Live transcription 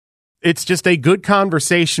It's just a good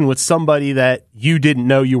conversation with somebody that you didn't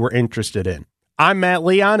know you were interested in. I'm Matt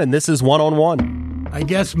Leon, and this is One-on-One. I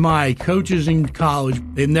guess my coaches in college,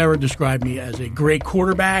 they've never described me as a great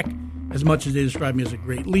quarterback as much as they described me as a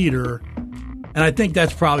great leader. And I think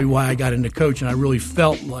that's probably why I got into coaching. I really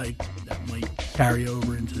felt like that might carry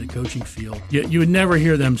over into the coaching field. You would never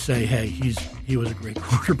hear them say, hey, he was a great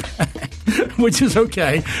quarterback, which is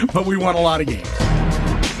okay, but we won a lot of games.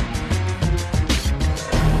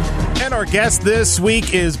 And our guest this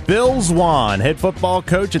week is Bill Zwaan, head football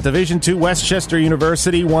coach at Division II Westchester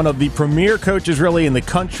University, one of the premier coaches really in the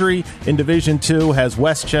country in Division II, has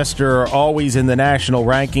Westchester always in the national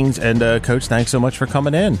rankings. And Coach, thanks so much for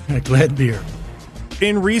coming in. Glad to be here.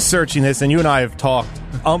 In researching this, and you and I have talked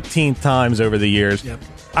umpteen times over the years, Yep.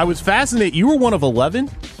 I was fascinated. You were one of 11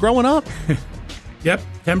 growing up? Yep,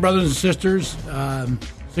 10 brothers and sisters,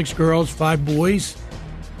 6 girls, 5 boys.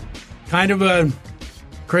 Kind of a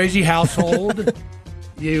crazy household.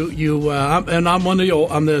 I'm I'm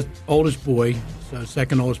the oldest boy, so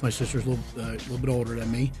second oldest. My sister's a little bit older than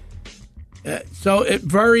me. So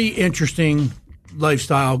very interesting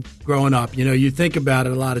lifestyle growing up. You know, you think about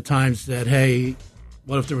it a lot of times that, hey,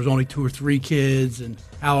 what if there was only 2 or 3 kids and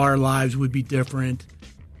how our lives would be different?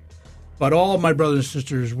 But all of my brothers and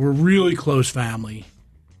sisters were really close family.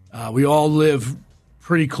 We all live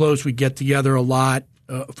pretty close. We get together a lot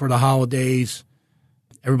for the holidays.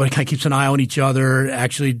 Everybody kind of keeps an eye on each other.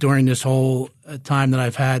 Actually, during this whole time that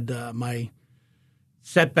I've had my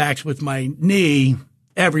setbacks with my knee,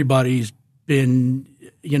 everybody's been,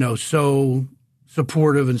 so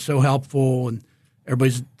supportive and so helpful, and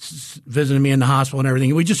everybody's visiting me in the hospital and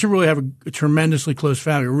everything. We just really have a tremendously close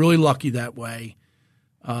family. We're really lucky that way.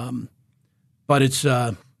 But it's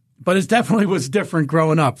definitely was different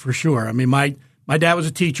growing up for sure. I mean, my dad was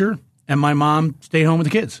a teacher, and my mom stayed home with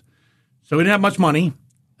the kids, so we didn't have much money.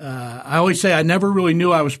 I always say I never really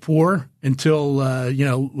knew I was poor until,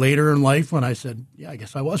 later in life when I said, yeah, I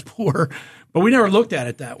guess I was poor. But we never looked at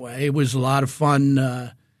it that way. It was a lot of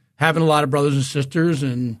fun having a lot of brothers and sisters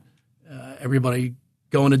and everybody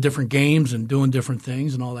going to different games and doing different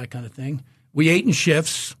things and all that kind of thing. We ate in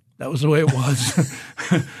shifts. That was the way it was.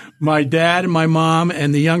 My dad and my mom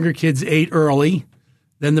and the younger kids ate early.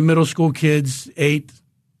 Then the middle school kids ate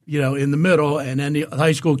in the middle, and then the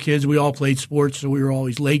high school kids, we all played sports, so we were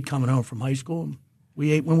always late coming home from high school.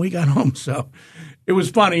 We ate when we got home, so it was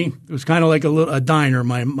funny. It was kind of like a diner.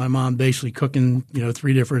 My mom basically cooking,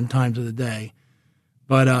 3 different times of the day.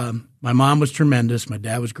 But my mom was tremendous. My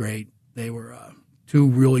dad was great. They were 2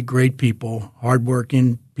 really great people,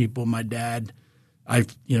 hardworking people. My dad, I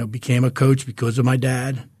became a coach because of my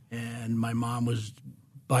dad, and my mom was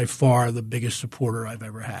by far the biggest supporter I've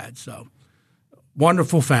ever had. So.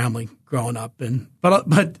 Wonderful family growing up,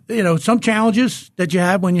 but some challenges that you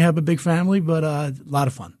have when you have a big family, but a lot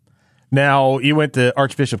of fun. Now, you went to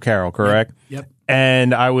Archbishop Carroll, correct? Yep.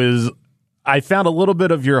 And I found a little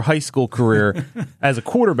bit of your high school career as a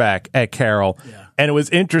quarterback at Carroll, and it was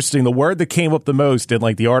interesting. The word that came up the most in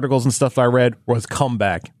the articles and stuff I read was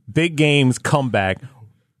comeback. Big games, comeback.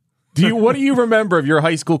 What do you remember of your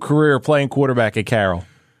high school career playing quarterback at Carroll?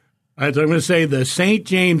 I'm going to say the St.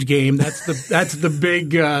 James game. That's the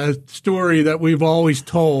big story that we've always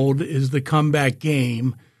told is the comeback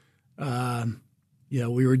game.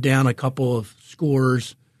 We were down a couple of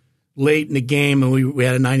scores late in the game, and we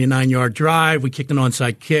had a 99-yard drive. We kicked an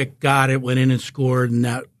onside kick, got it, went in and scored, and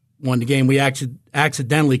that won the game. We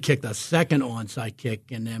accidentally kicked a second onside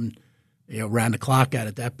kick, and then ran the clock out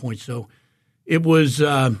at that point. So it was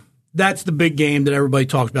that's the big game that everybody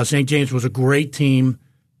talks about. St. James was a great team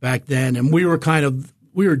back then, and we were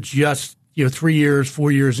just 3 years,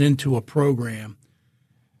 4 years into a program.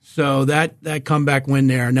 So that comeback win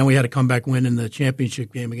there, and then we had a comeback win in the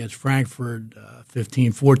championship game against Frankfurt,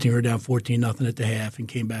 15-14. We were down 14-0 at the half and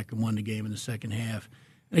came back and won the game in the second half.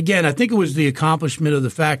 And again, I think it was the accomplishment of the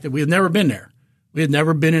fact that we had never been there. We had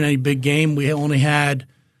never been in any big game. We only had,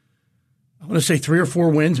 I want to say 3 or 4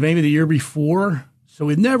 wins maybe the year before. So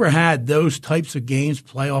we've never had those types of games,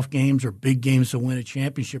 playoff games or big games to win a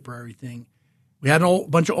championship or everything. We had a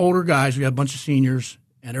bunch of older guys. We had a bunch of seniors,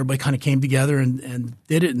 and everybody kind of came together and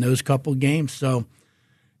did it in those couple of games. So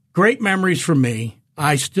great memories for me.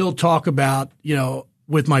 I still talk about,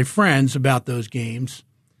 with my friends about those games.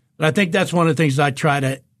 But I think that's one of the things I try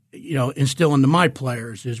to, instill into my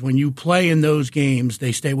players is when you play in those games,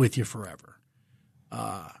 they stay with you forever.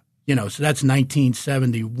 So that's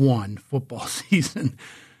 1971 football season.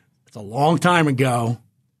 It's a long time ago.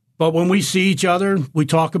 But when we see each other, we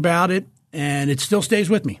talk about it, and it still stays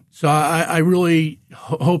with me. So I really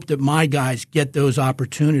hope that my guys get those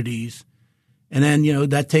opportunities And then,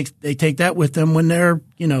 they take that with them when they're,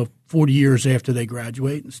 40 years after they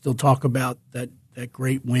graduate and still talk about that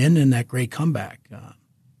great win and that great comeback.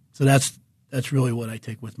 So that's really what I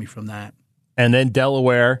take with me from that. And then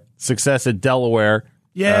Delaware, success at Delaware.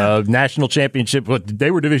 Yeah. National championship.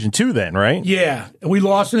 They were Division II then, right? Yeah. We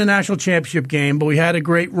lost in the national championship game, but we had a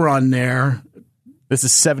great run there. This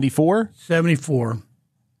is 74? 74.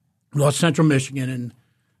 We lost Central Michigan,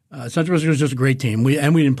 and Central Michigan was just a great team. We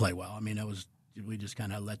didn't play well. I mean, we just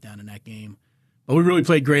kind of let down in that game. But we really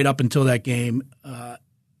played great up until that game.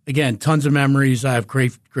 Again, tons of memories. I have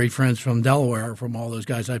great friends from Delaware, from all those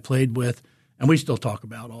guys I played with, and we still talk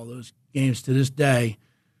about all those games to this day.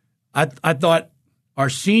 I thought our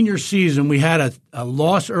senior season, we had a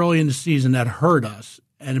loss early in the season that hurt us,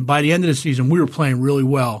 and by the end of the season, we were playing really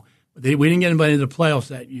well. We didn't get anybody into the playoffs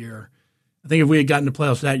that year. I think if we had gotten the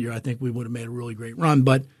playoffs that year, I think we would have made a really great run.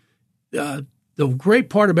 But the great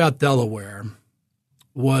part about Delaware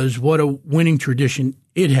was what a winning tradition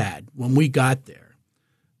it had when we got there.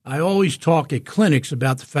 I always talk at clinics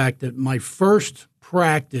about the fact that my first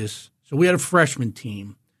practice, so we had a freshman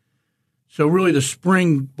team. So really the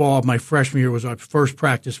spring ball of my freshman year was our first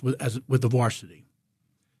practice with the varsity.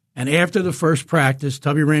 And after the first practice,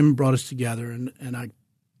 Tubby Raymond brought us together, and I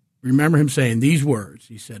remember him saying these words.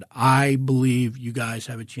 He said, "I believe you guys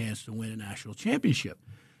have a chance to win a national championship."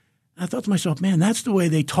 And I thought to myself, man, that's the way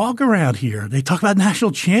they talk around here. They talk about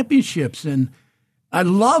national championships, and I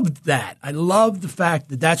loved that. I loved the fact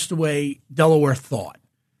that that's the way Delaware thought.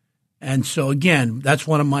 And so, again, that's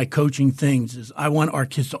one of my coaching things is I want our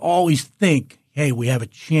kids to always think, hey, we have a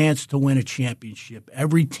chance to win a championship.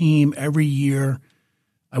 Every team, every year,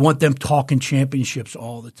 I want them talking championships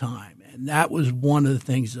all the time. And that was one of the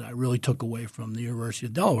things that I really took away from the University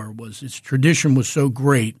of Delaware was its tradition was so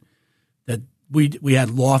great that we had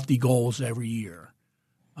lofty goals every year.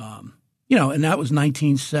 And that was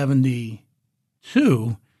 1972.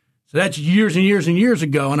 So that's years and years and years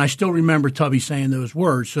ago, and I still remember Tubby saying those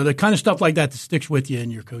words. So the kind of stuff like that sticks with you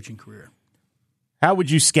in your coaching career. How would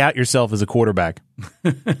you scout yourself as a quarterback?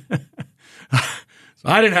 So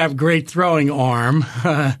I didn't have great throwing arm.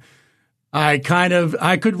 I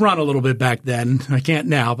could run a little bit back then. I can't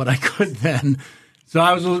now, but I could then. So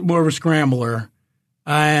I was a little more of a scrambler.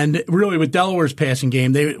 And really with Delaware's passing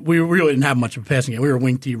game, we really didn't have much of a passing game. We were a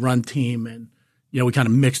wing T run team, and we kind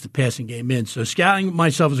of mixed the passing game in. So scouting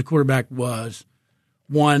myself as a quarterback was,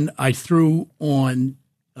 one, I threw on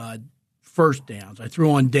first downs. I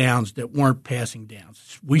threw on downs that weren't passing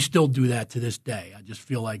downs. We still do that to this day. I just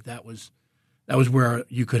feel like that was where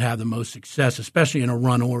you could have the most success, especially in a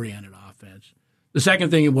run-oriented offense. The second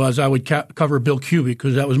thing was I would cover Bill Cubic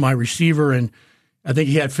because that was my receiver, and I think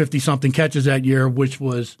he had 50-something catches that year, which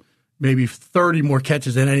was maybe 30 more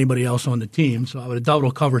catches than anybody else on the team. So I would have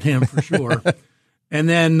double covered him for sure. And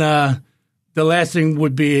then the last thing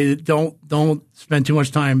would be don't spend too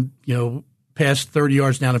much time, past 30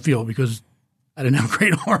 yards down the field because I didn't have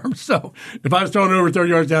great arms. So if I was throwing over 30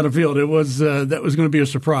 yards down the field, it was that was going to be a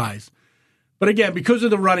surprise. But again, because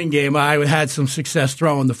of the running game, I had some success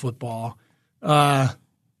throwing the football.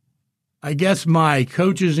 I guess my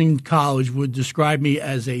coaches in college would describe me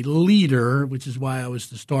as a leader, which is why I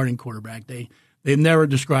was the starting quarterback. They've never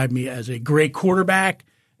described me as a great quarterback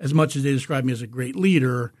as much as they described me as a great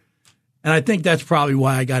leader. And I think that's probably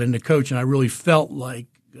why I got into coaching. I really felt like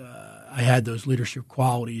I had those leadership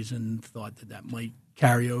qualities and thought that might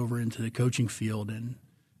carry over into the coaching field, and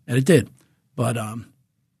it did. But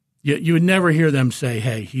you would never hear them say,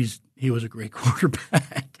 hey, he was a great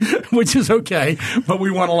quarterback, which is okay, but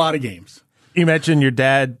we won a lot of games. You mentioned your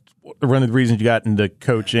dad, one of the reasons you got into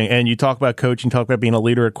coaching, and you talk about coaching, talk about being a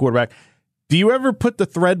leader at quarterback. Do you ever put the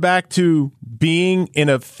thread back to being in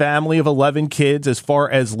a family of 11 kids as far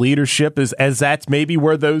as leadership, as that's maybe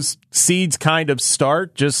where those seeds kind of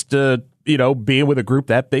start, just being with a group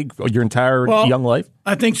that big your entire young life?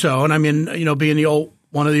 I think so. And I mean, being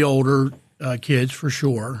one of the older kids for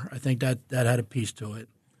sure, I think that had a piece to it.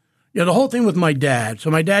 The whole thing with my dad.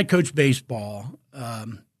 So my dad coached baseball,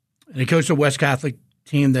 and he coached a West Catholic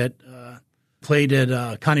team that played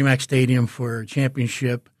at Connie Mack Stadium for a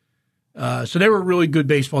championship. So they were a really good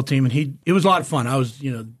baseball team, and it was a lot of fun. I was,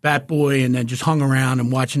 bat boy, and then just hung around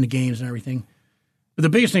and watching the games and everything. But the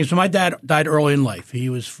biggest thing, so my dad died early in life. He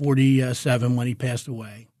was 47 when he passed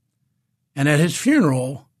away. And at his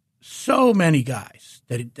funeral, so many guys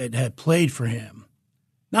that had played for him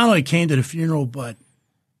not only came to the funeral, but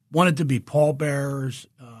wanted to be pallbearers.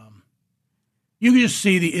 You could just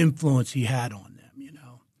see the influence he had on them,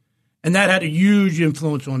 And that had a huge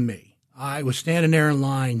influence on me. I was standing there in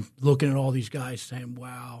line looking at all these guys saying,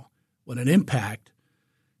 wow, what an impact.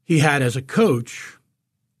 he had as a coach.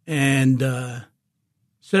 And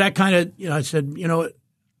so that kind of, I said,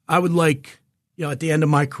 I would like, at the end of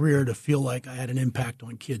my career to feel like I had an impact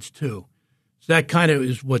on kids too. So that kind of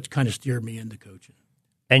is what kind of steered me into coaching.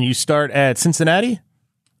 And you start at Cincinnati?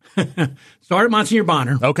 Started at Monsignor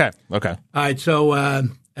Bonner. Okay. All right. So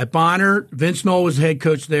at Bonner, Vince Knoll was the head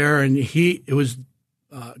coach there, and it was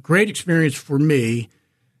a great experience for me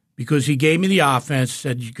because he gave me the offense,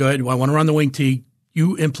 said, "You good? I want to run the wing tee.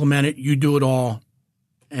 You implement it. You do it all."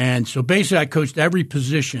 And so basically I coached every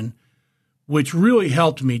position, which really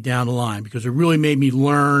helped me down the line because it really made me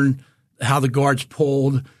learn how the guards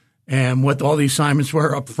pulled and what all the assignments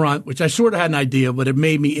were up front, which I sort of had an idea, but it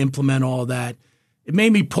made me implement all that. It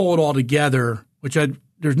made me pull it all together, which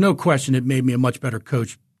there's no question it made me a much better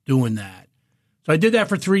coach doing that. So I did that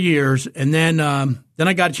for 3 years, and then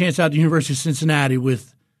I got a chance out at the University of Cincinnati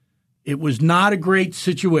it was not a great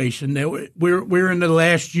situation. We're in the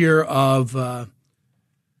last year of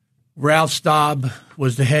Ralph Staub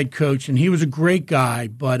was the head coach, and he was a great guy,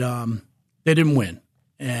 but they didn't win.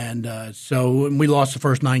 And so we lost the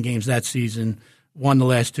first 9 games that season, won the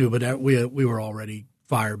last 2, but we were already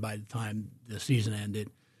fired by the time the season ended.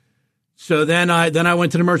 So then I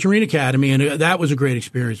went to the Merchant Marine Academy, and that was a great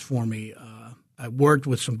experience for me. I worked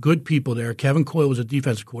with some good people there. Kevin Coyle was a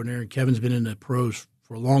defensive coordinator, and Kevin's been in the pros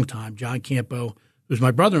for a long time. John Campo, who's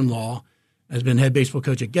my brother-in-law, has been head baseball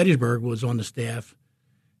coach at Gettysburg, was on the staff.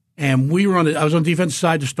 And I was on the defensive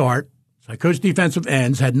side to start. So I coached defensive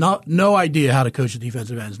ends, had no idea how to coach the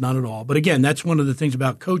defensive ends, none at all. But again, that's one of the things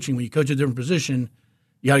about coaching. When you coach a different position,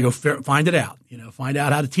 you got to go find it out. Find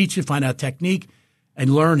out how to teach it, find out technique,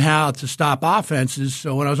 and learn how to stop offenses.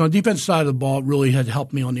 So when I was on the defensive side of the ball, it really had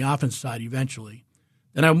helped me on the offensive side eventually.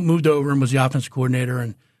 Then I moved over and was the offensive coordinator,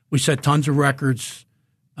 and we set tons of records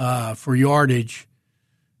for yardage,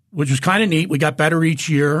 which was kind of neat. We got better each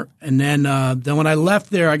year. And then when I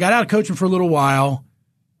left there, I got out of coaching for a little while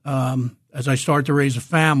as I started to raise a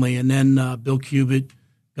family. And then Bill Cubitt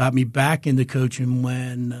got me back into coaching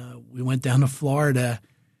when we went down to Florida.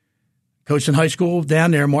 Coached in high school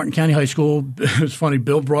down there, Martin County High School. It was funny.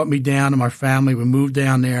 Bill brought me down and my family. We moved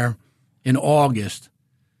down there in August.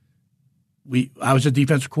 I was a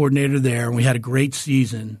defensive coordinator there, and we had a great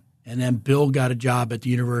season. And then Bill got a job at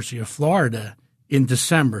the University of Florida in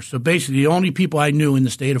December. So basically the only people I knew in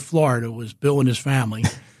the state of Florida was Bill and his family.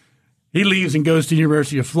 He leaves and goes to the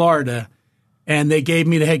University of Florida, and they gave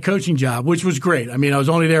me the head coaching job, which was great. I mean, I was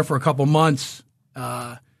only there for a couple months,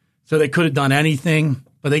 so they could have done anything.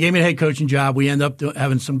 But they gave me the head coaching job. We ended up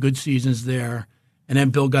having some good seasons there. And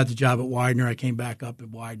then Bill got the job at Widener. I came back up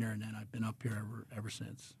at Widener, and then I've been up here ever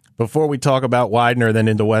since. Before we talk about Widener, then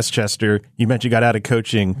into Westchester, you mentioned you got out of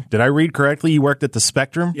coaching. Did I read correctly? You worked at the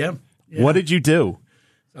Spectrum? Yeah. What did you do?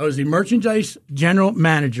 I was the merchandise general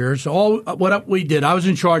manager. So what we did, I was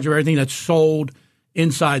in charge of everything that's sold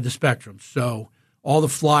inside the Spectrum. So all the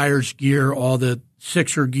Flyers gear, all the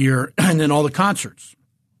Sixer gear, and then all the concerts.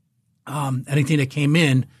 Anything that came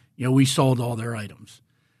in, we sold all their items.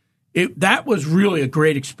 That was really a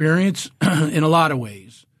great experience in a lot of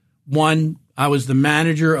ways. One, I was the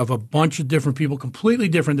manager of a bunch of different people, completely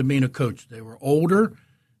different than being a coach. They were older.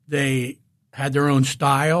 They had their own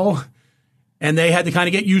style, and they had to kind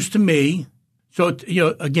of get used to me. So,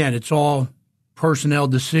 again, it's all personnel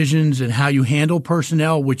decisions and how you handle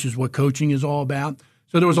personnel, which is what coaching is all about.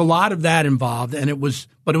 So there was a lot of that involved, and it was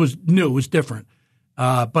new, it was different,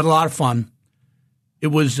 but a lot of fun. It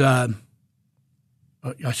was, I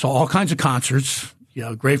saw all kinds of concerts,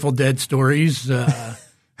 Grateful Dead stories,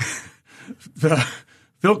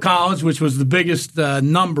 Phil Collins, which was the biggest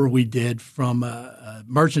number we did from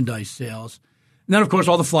merchandise sales. And then, of course,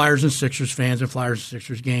 all the Flyers and Sixers fans and Flyers and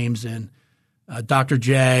Sixers games, and Dr.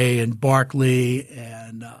 J and Barkley,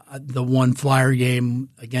 and the one Flyer game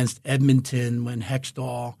against Edmonton when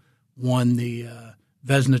Hextall won the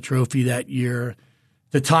Vezina Trophy that year.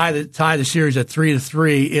 To tie the series at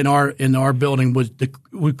 3-3 in our building was the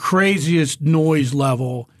craziest noise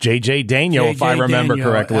level. J.J. Daniel, if I remember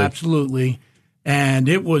correctly. Absolutely. And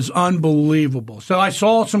it was unbelievable. So I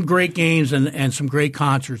saw some great games and some great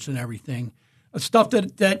concerts and everything. Stuff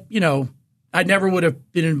that I never would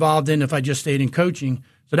have been involved in if I just stayed in coaching.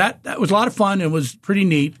 So that was a lot of fun. It was pretty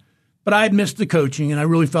neat. But I had missed the coaching, and I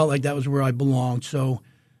really felt like that was where I belonged. So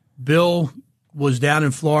Bill was down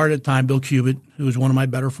in Florida at the time, Bill Cubitt, who was one of my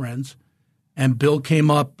better friends. And Bill came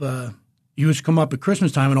up, he used to come up at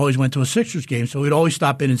Christmas time and always went to a Sixers game. So he'd always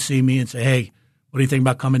stop in and see me and say, hey, what do you think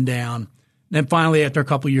about coming down? And then finally, after a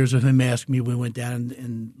couple of years of him asking me, we went down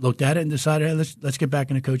and looked at it and decided, hey, let's get back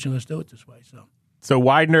into coaching. Let's do it this way. So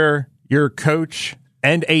Widener, you're a coach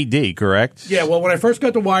And AD, correct? Yeah, well, when I first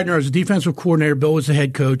got to Widener, I was a defensive coordinator. Bill was the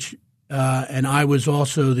head coach, and I was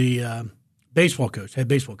also the baseball coach, head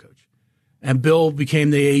baseball coach. And Bill became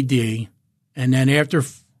the AD. And then after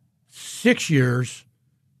 6 years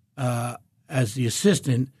as the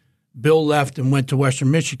assistant, Bill left and went to Western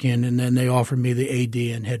Michigan, and then they offered me the AD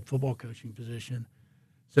and head football coaching position.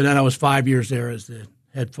 So then I was 5 years there as the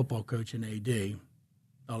head football coach and AD.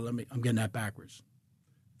 I'm getting that backwards.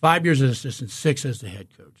 5 years as assistant, 6 as the head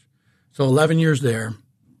coach. So 11 years there.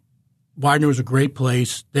 Widener was a great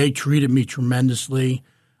place. They treated me tremendously.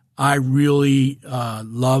 I really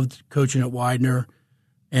loved coaching at Widener,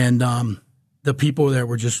 and the people there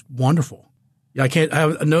were just wonderful. I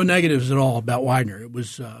have no negatives at all about Widener. It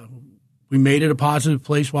was we made it a positive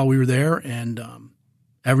place while we were there, and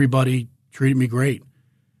everybody treated me great.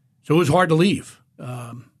 So it was hard to leave.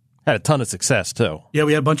 Had a ton of success, too. Yeah,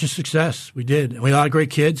 we had a bunch of success. We did. And we had a lot of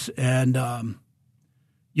great kids. And,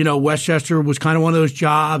 Westchester was kind of one of those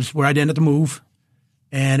jobs where I didn't have to move.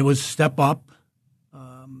 And it was a step up.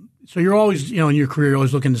 So you're always, in your career, you're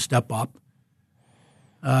always looking to step up.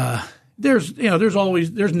 There's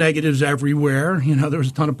negatives everywhere. There was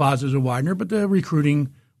a ton of positives at Widener, but the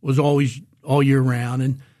recruiting was always all year round.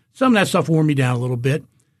 And some of that stuff wore me down a little bit.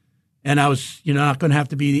 And I was, not going to have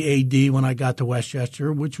to be the AD when I got to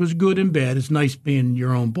Westchester, which was good and bad. It's nice being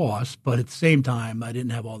your own boss, but at the same time, I didn't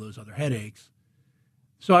have all those other headaches.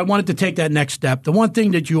 So I wanted to take that next step. The one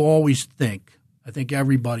thing that you always think, I think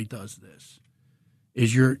everybody does this,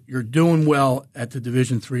 is you're doing well at the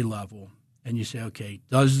Division III level, and you say, okay,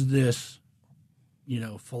 does this,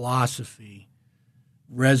 philosophy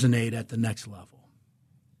resonate at the next level?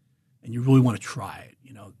 And you really want to try it,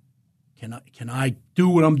 Can I do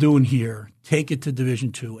what I'm doing here, take it to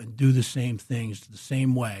Division II, and do the same things the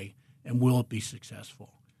same way, and will it be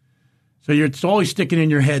successful? So it's always sticking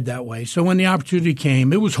in your head that way. So when the opportunity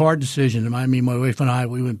came, it was a hard decision. I mean, my wife and I,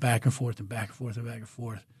 we went back and forth and back and forth and back and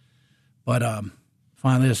forth. But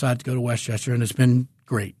finally I decided to go to Westchester, and it's been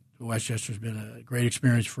great. Westchester's been a great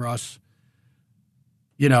experience for us.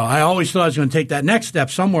 I always thought I was going to take that next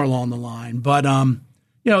step somewhere along the line, but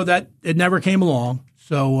that it never came along.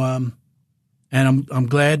 So and I'm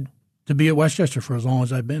glad to be at Westchester for as long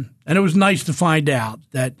as I've been. And it was nice to find out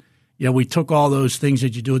that, we took all those things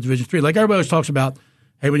that you do at Division III. Like everybody always talks about,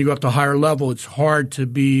 hey, when you go up to a higher level, it's hard to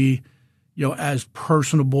be, as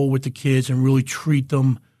personable with the kids and really treat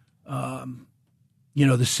them,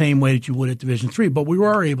 the same way that you would at Division III. But we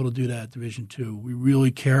were able to do that at Division II. We really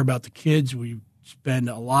care about the kids. We spend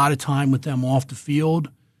a lot of time with them off the field.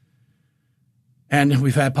 And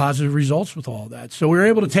we've had positive results with all that. So we were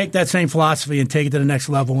able to take that same philosophy and take it to the next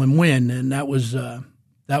level and win. And that was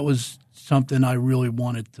something I really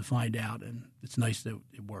wanted to find out. And it's nice that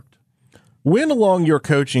it worked. When along your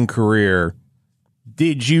coaching career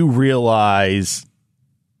did you realize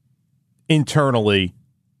internally,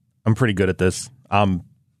 I'm pretty good at this? I've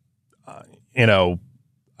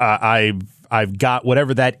got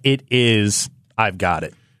whatever that it is, I've got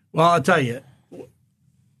it. Well, I'll tell you,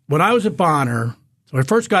 when I was at Bonner, so I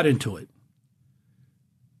first got into it,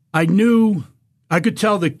 I could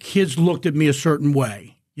tell the kids looked at me a certain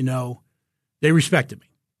way. They respected me.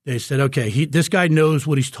 They said, okay, this guy knows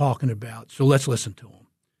what he's talking about, so let's listen to him.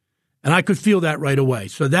 And I could feel that right away.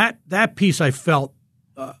 So that piece I felt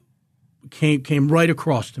came right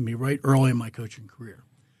across to me right early in my coaching career.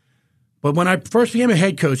 But when I first became a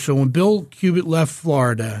head coach, so when Bill Cubitt left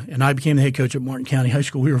Florida and I became the head coach at Martin County High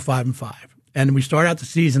School, we were 5-5. And we started out the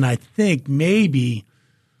season, I think, maybe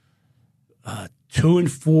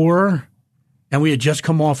 2-4. And we had just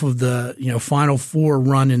come off of the Final Four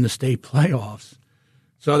run in the state playoffs.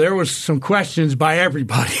 So there was some questions by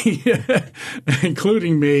everybody,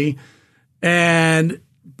 including me.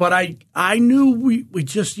 But I knew we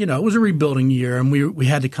just, it was a rebuilding year, and we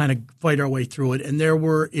had to kind of fight our way through it. And there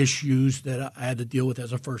were issues that I had to deal with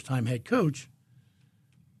as a first-time head coach.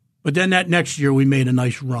 But then that next year we made a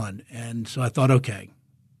nice run. And so I thought, okay,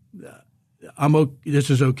 this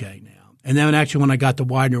is okay now. And then actually when I got to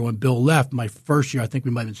Widener, when Bill left, my first year, I think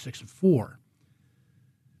we might have been 6-4.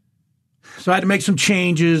 So I had to make some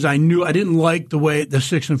changes. I knew I didn't like the way the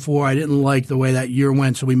 6-4. I didn't like the way that year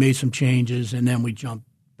went, so we made some changes, and then we jumped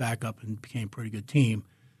back up and became a pretty good team.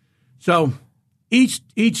 So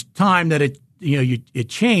each time that it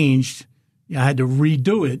changed, I had to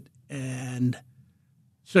redo it, and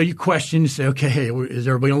so you question, you say, okay, hey, is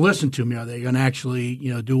everybody going to listen to me? Are they going to actually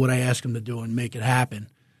do what I ask them to do and make it happen?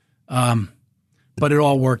 But it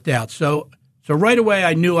all worked out. So right away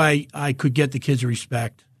I knew I could get the kids'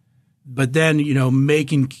 respect. But then,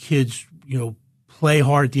 making kids, play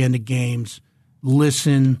hard at the end of games,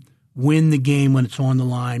 listen, win the game when it's on the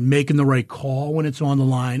line, making the right call when it's on the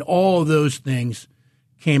line. All of those things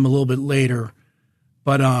came a little bit later.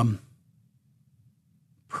 But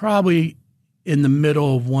probably in the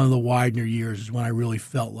middle of one of the Widener years is when I really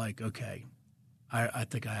felt like, okay, I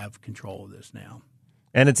think I have control of this now.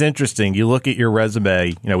 And it's interesting. You look at your resume,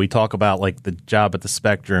 you know, we talk about like the job at the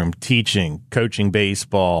Spectrum, teaching, coaching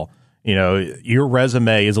baseball. You know, your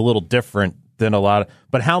resume is a little different than a lot of,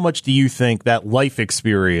 but how much do you think that life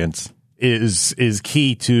experience is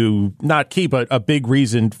key to, not key, but a big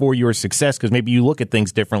reason for your success? Because maybe you look at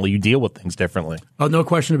things differently, you deal with things differently. Oh, no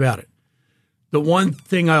question about it. The one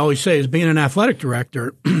thing I always say is being an athletic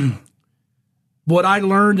director, what I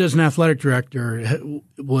learned as an athletic director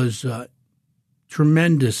was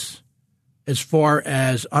tremendous as far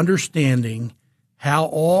as understanding how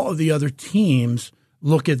all of the other teams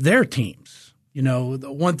look at their teams. You know,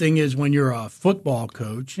 the one thing is when you're a football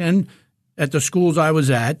coach, and at the schools I was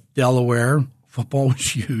at, Delaware, football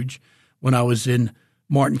was huge. When I was in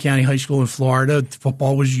Martin County High School in Florida,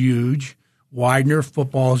 football was huge. Widener,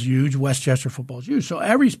 football is huge. Westchester, football is huge. So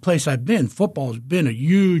every place I've been, football has been a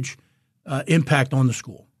huge impact on the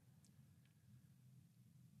school.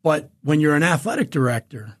 But when you're an athletic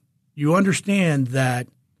director, you understand that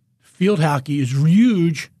field hockey is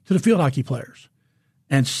huge to the field hockey players,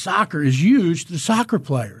 and soccer is huge to the soccer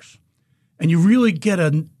players. And you really get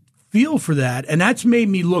a feel for that, and that's made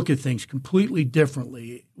me look at things completely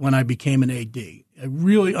differently when I became an AD. I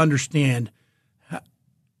really understand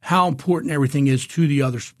how important everything is to the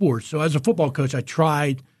other sports. So as a football coach, I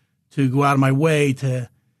tried to go out of my way to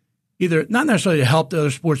either not necessarily to help the other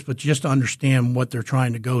sports, but just to understand what they're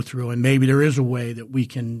trying to go through. And maybe there is a way that we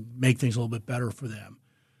can make things a little bit better for them.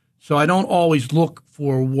 So I don't always look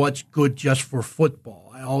for what's good just for football.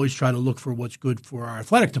 I always try to look for what's good for our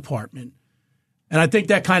athletic department. And I think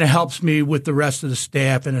that kind of helps me with the rest of the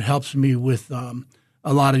staff, and it helps me with a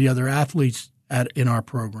lot of the other athletes in our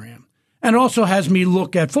program. And it also has me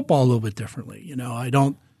look at football a little bit differently. You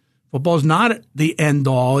know, football's not the end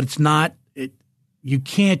all. It's not. You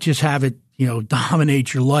can't just have it, you know,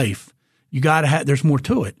 dominate your life. You got to have. There's more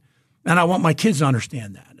to it, and I want my kids to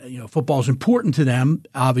understand that. You know, football is important to them,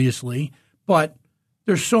 obviously, but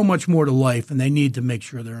there's so much more to life, and they need to make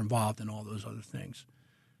sure they're involved in all those other things.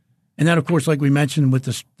 And then, of course, like we mentioned with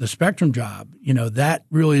the Spectrum job, you know, that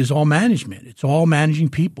really is all management. It's all managing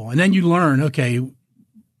people, and then you learn, okay, you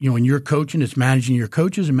know, when you're coaching, it's managing your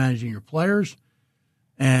coaches and managing your players,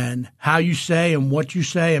 and how you say and what you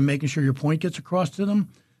say and making sure your point gets across to them.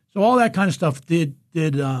 So all that kind of stuff did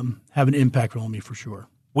have an impact on me for sure.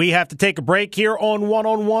 We have to take a break here on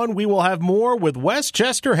One-on-One. We will have more with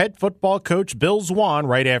Westchester head football coach Bill Zwaan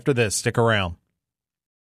right after this. Stick around.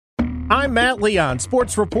 I'm Matt Leon,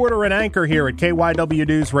 sports reporter and anchor here at KYW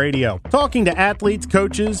News Radio. Talking to athletes,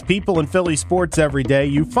 coaches, people in Philly sports every day,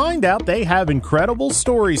 you find out they have incredible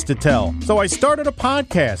stories to tell. So I started a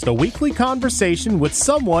podcast, a weekly conversation with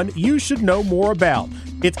someone you should know more about.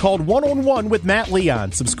 It's called One-on-One with Matt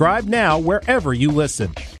Leon. Subscribe now wherever you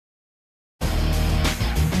listen.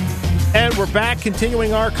 And we're back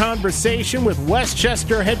continuing our conversation with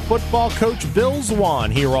Westchester head football coach Bill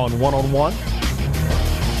Zwaan here on One-on-One.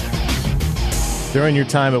 During your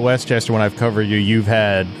time at Westchester, when I've covered you, you've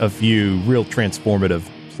had a few real transformative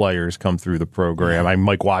players come through the program.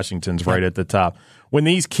 Mike Washington's right at the top. When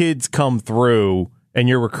these kids come through and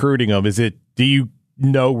you're recruiting them, do you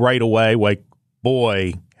know right away, like,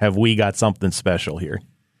 boy, have we got something special here?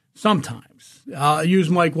 Sometimes. I'll use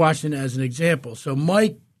Mike Washington as an example. So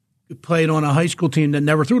Mike played on a high school team that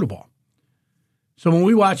never threw the ball. So when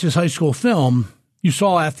we watched his high school film, you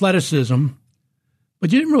saw athleticism,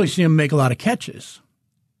 but you didn't really see him make a lot of catches.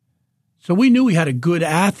 So we knew we had a good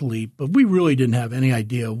athlete, but we really didn't have any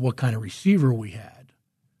idea what kind of receiver we had.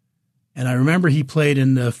 And I remember he played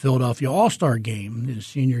in the Philadelphia All-Star game in his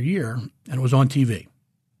senior year, and it was on TV.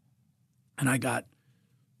 And I got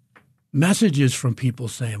messages from people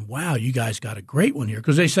saying, wow, you guys got a great one here.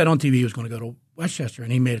 Because they said on TV he was going to go to Westchester,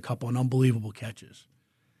 and he made a couple of unbelievable catches.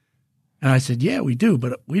 And I said, yeah, we do,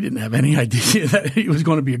 but we didn't have any idea that he was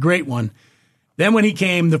going to be a great one. Then when he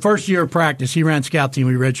came, the first year of practice, he ran scout team.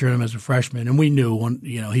 We redshirted him as a freshman, and we knew,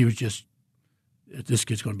 he was just, this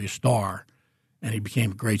kid's going to be a star, and he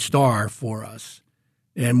became a great star for us.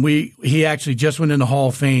 And he actually just went in the Hall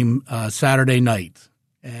of Fame Saturday night,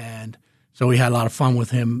 and so we had a lot of fun with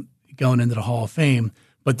him going into the Hall of Fame.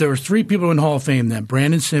 But there were three people in the Hall of Fame then: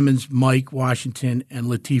 Brandon Simmons, Mike Washington, and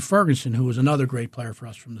Lateef Ferguson, who was another great player for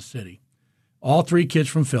us from the city. All three kids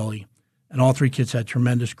from Philly, and all three kids had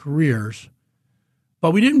tremendous careers.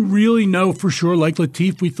 But we didn't really know for sure. Like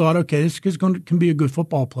Lateef, we thought, okay, this kid can be a good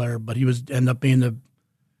football player, but he was end up being the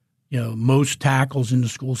most tackles in the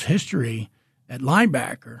school's history at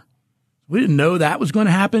linebacker. We didn't know that was going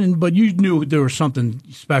to happen, but you knew there was something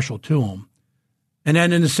special to him. And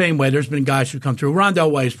then in the same way, there's been guys who come through.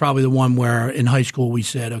 Rondell White is probably the one where in high school we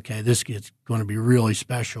said, okay, this kid's going to be really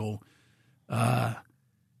special.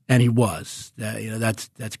 And he was.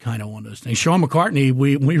 That's kind of one of those things. Sean McCartney,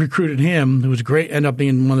 we recruited him, who was great, ended up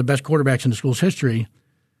being one of the best quarterbacks in the school's history.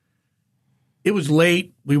 It was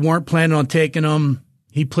late. We weren't planning on taking him.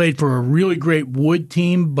 He played for a really great Wood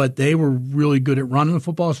team, but they were really good at running the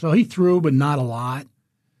football. So he threw, but not a lot.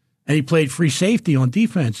 And he played free safety on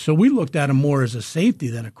defense. So we looked at him more as a safety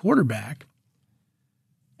than a quarterback.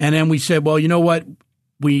 And then we said, well, you know what?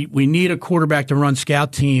 We need a quarterback to run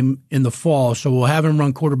scout team in the fall, so we'll have him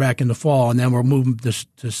run quarterback in the fall, and then we'll move him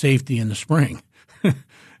to safety in the spring.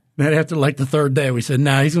 Then after like the third day, we said,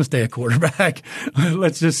 nah, he's going to stay a quarterback.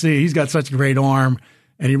 Let's just see. He's got such a great arm,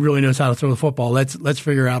 and he really knows how to throw the football. Let's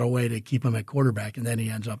figure out a way to keep him at quarterback, and then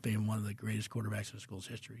he ends up being one of the greatest quarterbacks in the school's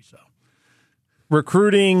history. So,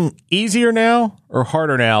 recruiting easier now or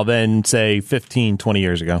harder now than, say, 15, 20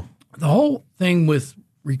 years ago? The whole thing with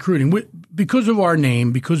recruiting, because of our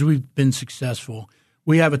name, because we've been successful,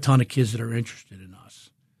 we have a ton of kids that are interested in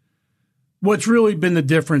us. What's really been the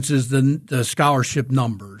difference is the scholarship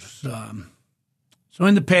numbers. So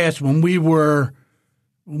in the past, when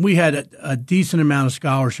we had a decent amount of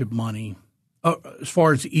scholarship money, as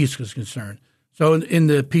far as the East is concerned. So in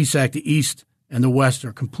the PSAC, the East and the West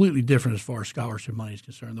are completely different as far as scholarship money is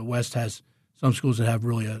concerned. The West has some schools that have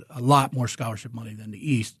really a lot more scholarship money than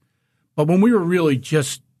the East. But when we were really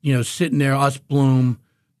just, sitting there, us, Bloom,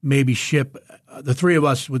 maybe Ship, the three of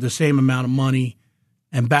us with the same amount of money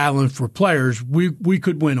and battling for players, we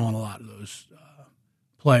could win on a lot of those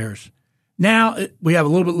players. Now we have a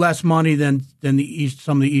little bit less money than the East,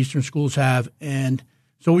 some of the Eastern schools have, and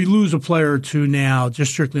so we lose a player or two now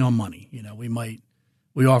just strictly on money.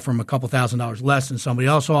 We offer them a couple $1,000s less than somebody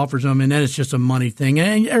else offers them, and then it's just a money thing,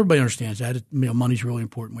 and everybody understands that. Money's really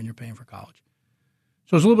important when you're paying for college.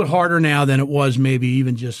 So it's a little bit harder now than it was maybe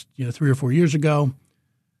even just 3 or 4 years ago.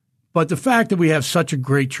 But the fact that we have such a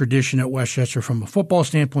great tradition at West Chester from a football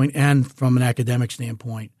standpoint and from an academic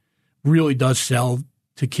standpoint really does sell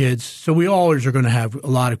to kids. So we always are going to have a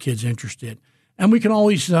lot of kids interested. And we can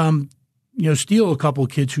always steal a couple of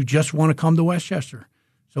kids who just want to come to West Chester.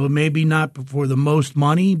 So it may be not for the most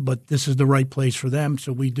money, but this is the right place for them.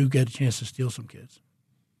 So we do get a chance to steal some kids.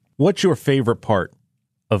 What's your favorite part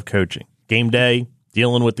of coaching? Game day?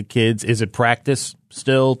 Dealing with the kids? Is it practice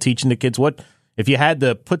still, teaching the kids? What if you had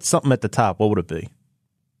to put something at the top, what would it be?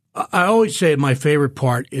 I always say my favorite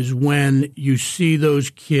part is when you see those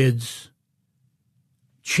kids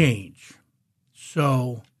change.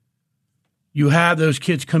 So you have those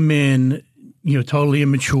kids come in, totally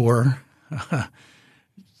immature.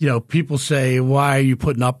 People say, why are you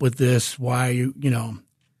putting up with this? Why are you,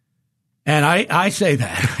 And I say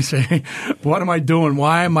that. I say, what am I doing?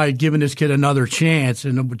 Why am I giving this kid another chance?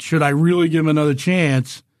 And should I really give him another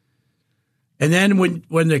chance? And then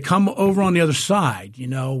when they come over on the other side,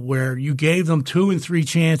 where you gave them 2 and 3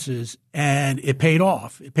 chances and it paid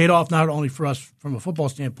off. It paid off not only for us from a football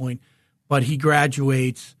standpoint, but he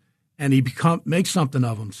graduates and he makes something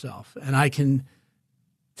of himself. And I can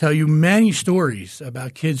tell you many stories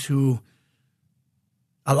about kids who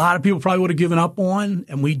a lot of people probably would have given up on,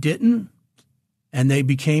 and we didn't, and they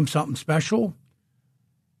became something special.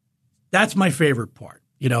 That's my favorite part,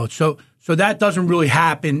 So that doesn't really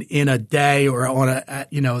happen in a day or on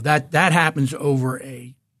that happens over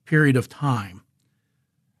a period of time.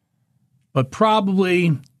 But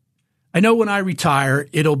probably, I know when I retire,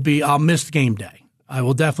 I'll miss game day. I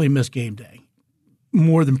will definitely miss game day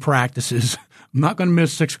more than practices. I'm not going to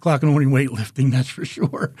miss 6 o'clock in the morning weightlifting, that's for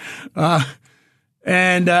sure.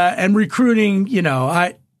 And recruiting,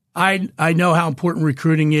 I know how important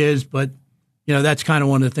recruiting is, but that's kind of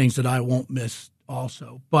one of the things that I won't miss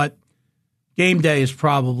also. But game day is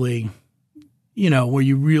probably, where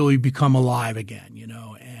you really become alive again,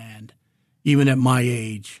 and even at my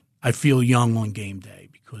age, I feel young on game day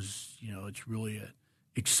because, it's really an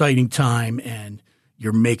exciting time and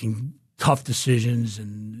you're making tough decisions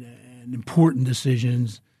and important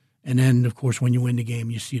decisions. And then, of course, when you win the game,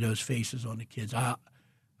 you see those faces on the kids. I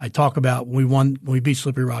talk about when we beat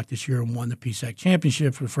Slippery Rock this year and won the PSAC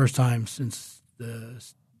championship for the first time since the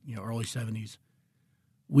early 70s.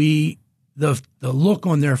 The look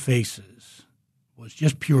on their faces was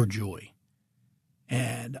just pure joy,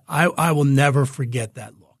 and I will never forget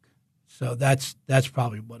that look. So that's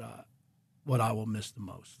probably what I will miss the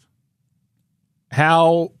most.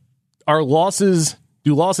 How are losses?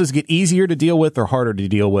 Do losses get easier to deal with or harder to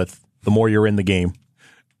deal with the more you're in the game?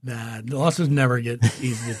 Nah, the losses never get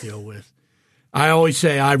easy to deal with. I always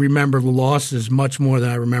say I remember the losses much more than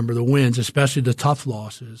I remember the wins, especially the tough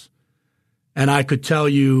losses. And I could tell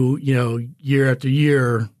you, year after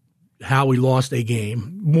year, how we lost a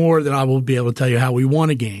game more than I will be able to tell you how we won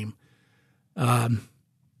a game. One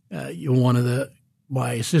of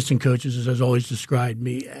my assistant coaches has always described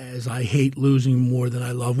me as I hate losing more than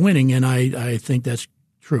I love winning, and I think that's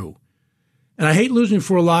true. And I hate losing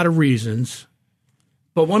for a lot of reasons,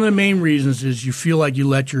 but one of the main reasons is you feel like you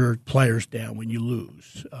let your players down when you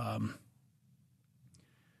lose.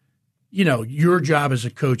 Your job as a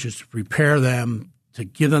coach is to prepare them, to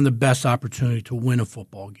give them the best opportunity to win a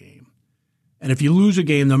football game. And if you lose a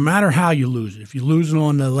game, no matter how you lose it, if you lose it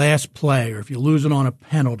on the last play or if you lose it on a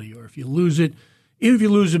penalty or if you lose it, even if you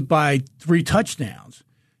lose it by 3 touchdowns,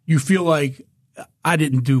 you feel like I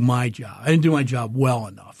didn't do my job. I didn't do my job well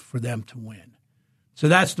enough for them to win. So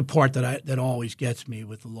that's the part that always gets me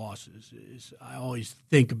with the losses is I always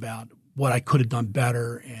think about what I could have done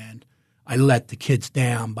better, and I let the kids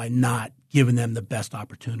down by not giving them the best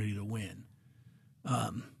opportunity to win.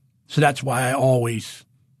 So that's why I always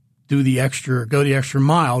go the extra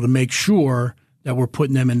mile to make sure that we're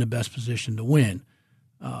putting them in the best position to win.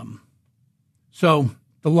 So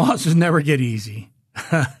the losses never get easy.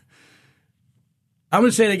 I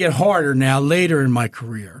would say they get harder now later in my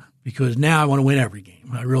career because now I want to win every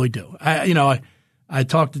game. I really do. I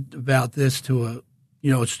talked about this to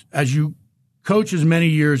as you coach as many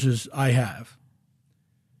years as I have,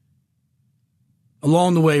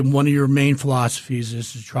 along the way, one of your main philosophies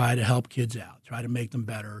is to try to help kids out, try to make them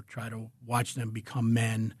better, try to watch them become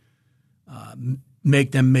men,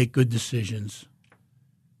 make them make good decisions.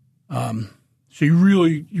 So you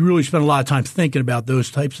really spend a lot of time thinking about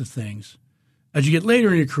those types of things. As you get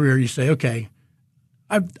later in your career, you say, okay,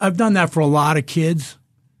 I've done that for a lot of kids.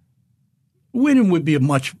 Winning would be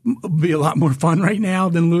a lot more fun right now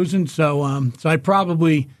than losing. So I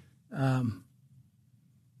probably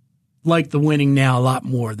like the winning now a lot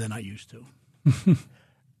more than I used to.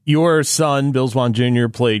 Your son, Bill Zwaan Jr.,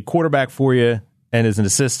 played quarterback for you and is an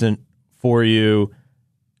assistant for you.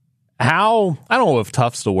 How, I don't know if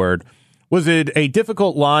tough's the word, was it a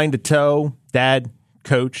difficult line to toe, dad,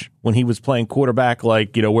 coach, when he was playing quarterback?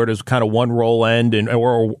 Like, where does kind of one role end,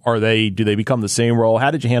 or do they become the same role? How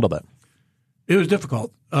did you handle that? It was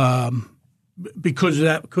difficult because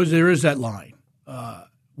there is that line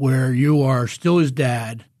where you are still his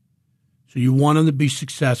dad, so you want him to be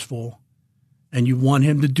successful and you want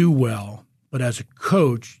him to do well. But as a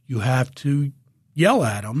coach, you have to yell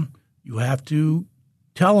at him. You have to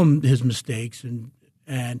tell him his mistakes, and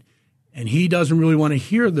he doesn't really want to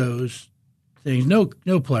hear those things.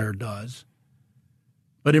 No player does,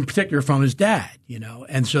 but in particular from his dad,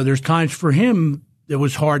 And so there's times for him it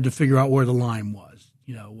was hard to figure out where the line was.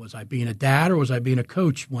 Was I being a dad or was I being a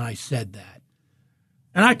coach when I said that?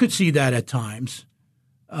 And I could see that at times.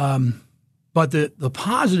 But the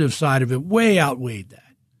positive side of it way outweighed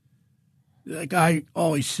that. Like I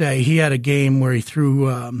always say, he had a game where he threw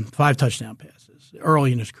 5 touchdown passes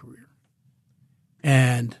early in his career.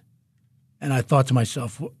 And I thought to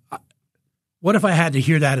myself, what if I had to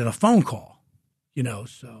hear that in a phone call?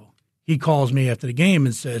 So he calls me after the game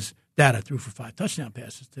and says, Dad, I threw for 5 touchdown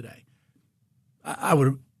passes today. I would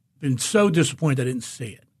have been so disappointed I didn't see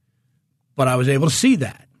it. But I was able to see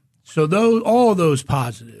that. So all of those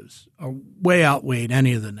positives are way outweighed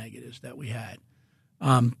any of the negatives that we had.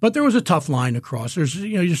 But there was a tough line to cross. There's,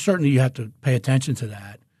 you have to pay attention to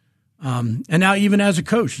that. And now even as a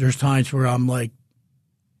coach, there's times where I'm like,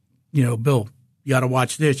 Bill, you got to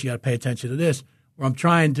watch this. You got to pay attention to this. Where I'm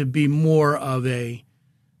trying to be more of a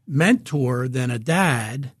mentor than a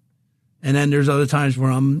dad. And then there's other times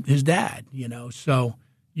where I'm his dad, So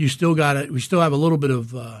we still have a little bit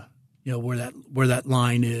of, where that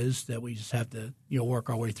line is that we just have to,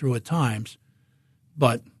 work our way through at times.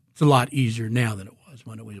 But it's a lot easier now than it was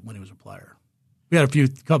when he was a player. We had at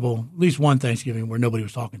least one Thanksgiving where nobody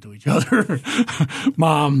was talking to each other.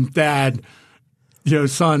 Mom, dad,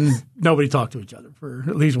 son, nobody talked to each other for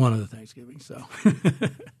at least one of the Thanksgivings. So.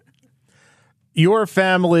 Your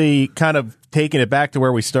family, kind of taking it back to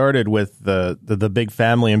where we started with the big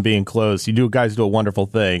family and being close, you guys do a wonderful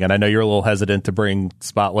thing. And I know you're a little hesitant to bring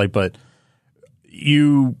spotlight, but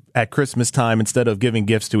you, at Christmas time, instead of giving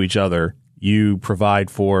gifts to each other, you provide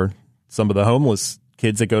for some of the homeless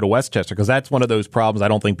kids that go to Westchester, because that's one of those problems I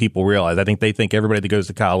don't think people realize. I think they think everybody that goes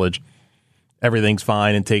to college, everything's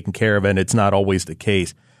fine and taken care of, and it's not always the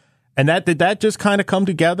case. And did that just kind of come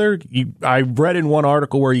together? I read in one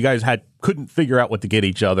article where you guys couldn't figure out what to get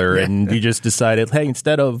each other, and you just decided, hey,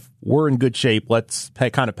 instead of we're in good shape, let's pay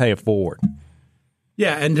it forward.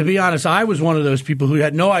 Yeah, and to be honest, I was one of those people who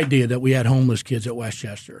had no idea that we had homeless kids at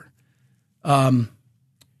Westchester. But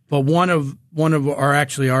one of our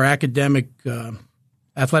academic,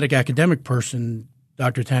 athletic academic person,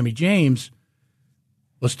 Dr. Tammy James,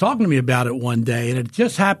 was talking to me about it one day, and it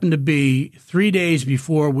just happened to be 3 days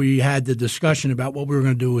before we had the discussion about what we were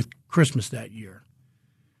going to do with Christmas that year.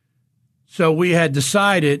 So we had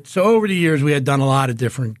decided. So over the years, we had done a lot of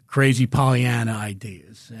different crazy Pollyanna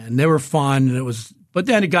ideas, and they were fun. And it was, but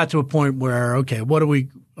then it got to a point where, okay, are we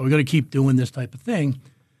going to keep doing this type of thing?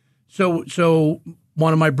 So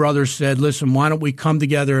one of my brothers said, "Listen, why don't we come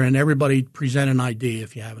together and everybody present an idea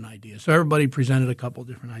if you have an idea?" So everybody presented a couple of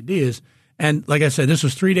different ideas, and like I said, this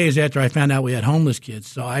was 3 days after I found out we had homeless kids.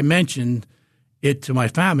 So I mentioned it to my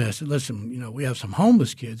family. I said, "Listen, we have some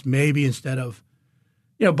homeless kids. Maybe instead of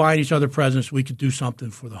buying each other presents, we could do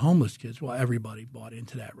something for the homeless kids." Well, everybody bought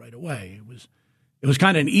into that right away. It was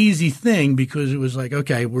kind of an easy thing because it was like,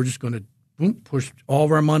 okay, we're just going to push all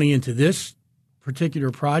of our money into this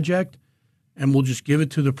particular project, and we'll just give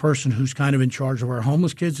it to the person who's kind of in charge of our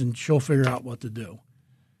homeless kids, and she'll figure out what to do.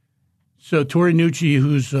 So Tori Nucci,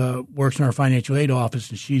 who's works in our financial aid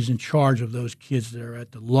office, and she's in charge of those kids that are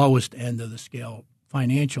at the lowest end of the scale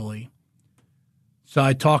financially. So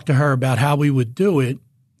I talked to her about how we would do it.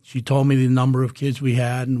 She told me the number of kids we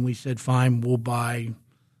had, and we said, fine, we'll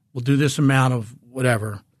do this amount of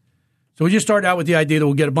whatever. So we just started out with the idea that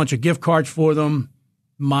we'll get a bunch of gift cards for them.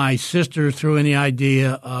 My sister threw in the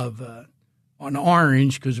idea of an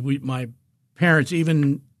orange because my parents,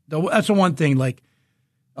 that's the one thing, like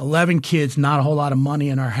 11 kids, not a whole lot of money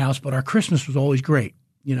in our house, but our Christmas was always great.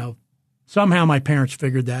 Somehow my parents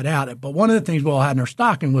figured that out. But one of the things we all had in our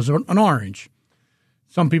stocking was an orange.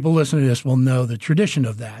 Some people listening to this will know the tradition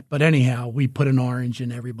of that. But anyhow, we put an orange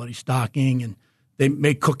in everybody's stocking, and they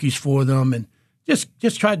make cookies for them, and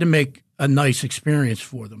just tried to make a nice experience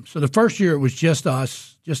for them. So the first year it was just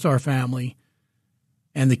us, just our family,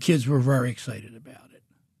 and the kids were very excited about it.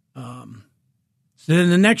 So then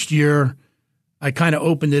the next year, I kind of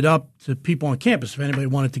opened it up to people on campus if anybody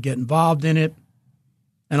wanted to get involved in it,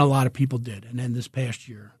 and a lot of people did. And then this past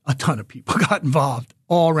year, a ton of people got involved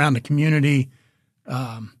all around the community.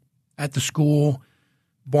 At the school,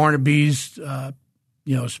 Barnaby's,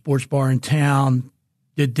 sports bar in town,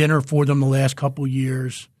 did dinner for them the last couple of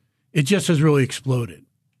years. It just has really exploded.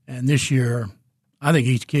 And this year, I think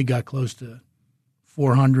each kid got close to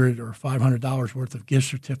 $400 or $500 worth of gift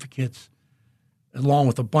certificates, along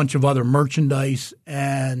with a bunch of other merchandise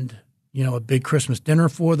and, a big Christmas dinner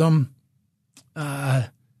for them.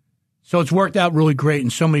 So it's worked out really great,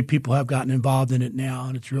 and so many people have gotten involved in it now,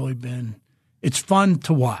 and it's really been – it's fun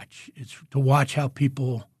to watch. It's to watch how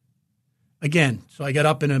people, again, so I got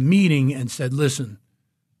up in a meeting and said, listen,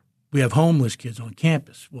 we have homeless kids on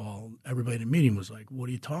campus. Well, everybody in the meeting was like, what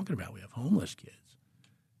are you talking about? We have homeless kids.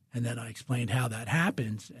 And then I explained how that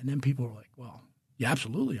happens. And then people were like, well, yeah,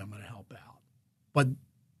 absolutely, I'm going to help out. But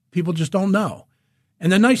people just don't know.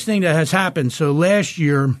 And the nice thing that has happened, so last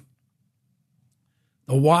year,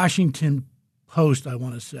 the Washington Post, I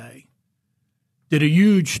want to say, did a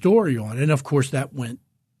huge story on it, and of course that went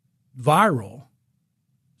viral.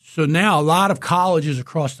 So now a lot of colleges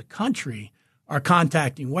across the country are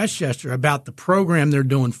contacting Westchester about the program they're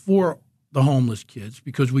doing for the homeless kids,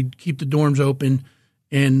 because we keep the dorms open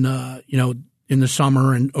in the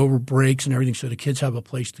summer and over breaks and everything, so the kids have a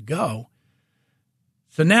place to go.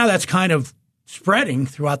 So now that's kind of spreading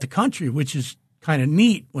throughout the country, which is kind of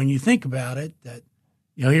neat when you think about it, that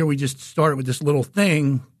here we just started with this little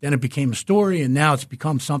thing, then it became a story, and now it's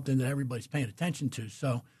become something that everybody's paying attention to.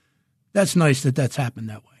 So that's nice that that's happened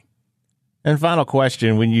that way. And final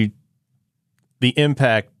question, the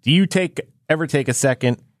impact, do you ever take a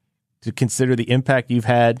second to consider the impact you've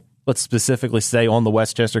had, let's specifically say on the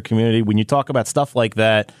Westchester community, when you talk about stuff like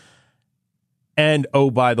that, and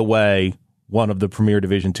by the way, one of the premier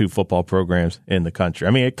Division II football programs in the country?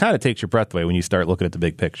 I mean, it kind of takes your breath away when you start looking at the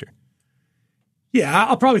big picture. Yeah,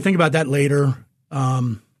 I'll probably think about that later.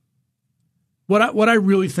 What I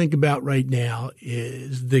really think about right now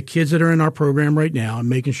is the kids that are in our program right now and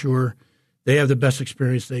making sure they have the best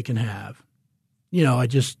experience they can have. We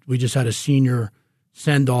just had a senior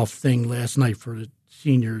send-off thing last night for the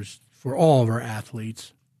seniors for all of our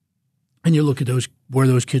athletes. And you look at where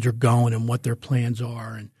those kids are going and what their plans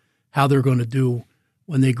are and how they're going to do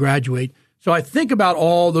when they graduate. So I think about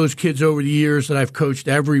all those kids over the years that I've coached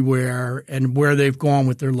everywhere and where they've gone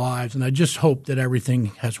with their lives, and I just hope that everything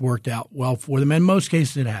has worked out well for them. In most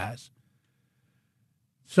cases, it has.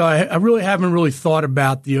 So I really haven't really thought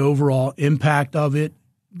about the overall impact of it,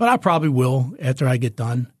 but I probably will after I get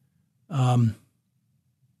done.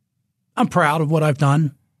 I'm proud of what I've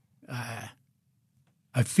done.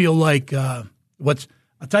 I feel like I'll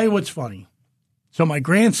tell you what's funny. So my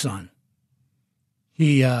grandson,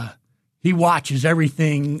 he watches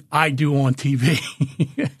everything I do on TV.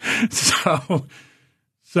 So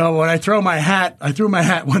when I threw my hat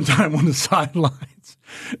one time on the sidelines,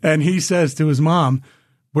 and he says to his mom,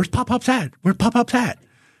 "Where's Pop-Pop's hat? Where's Pop-Pop's hat?"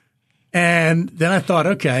 And then I thought,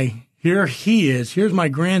 okay, here he is. Here's my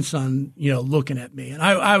grandson, looking at me. And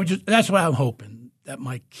I would that's what I'm hoping, that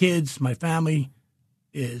my kids, my family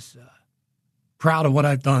is proud of what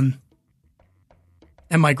I've done.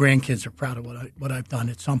 And my grandkids are proud of what I've done.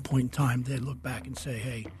 At some point in time, they look back and say,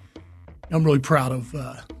 hey, I'm really proud of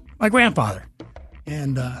my grandfather.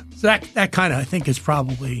 And so that kind of, I think, is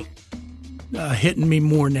probably hitting me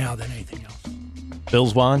more now than anything else. Bill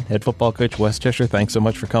Zwaan, head football coach, West Cheshire, thanks so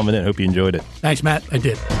much for coming in. Hope you enjoyed it. Thanks, Matt. I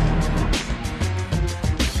did.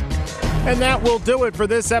 And that will do it for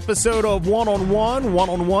this episode of One-on-One.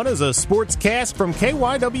 One-on-One is a sportscast from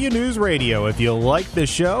KYW News Radio. If you like the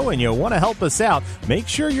show and you want to help us out, make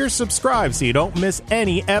sure you're subscribed so you don't miss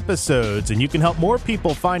any episodes. And you can help more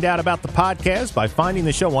people find out about the podcast by finding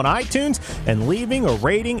the show on iTunes and leaving a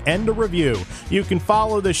rating and a review. You can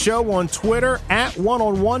follow the show on Twitter at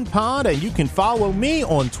OneOnOnePod, and you can follow me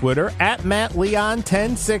on Twitter at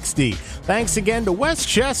MattLeon1060. Thanks again to West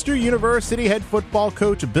Chester University head football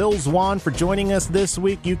coach Bill Zwaan for joining us this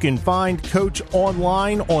week. You can find Coach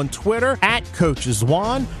online on Twitter at Coach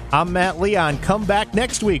Zwaan. I'm Matt Leon. Come back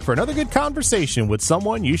next week for another good conversation with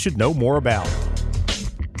someone you should know more about.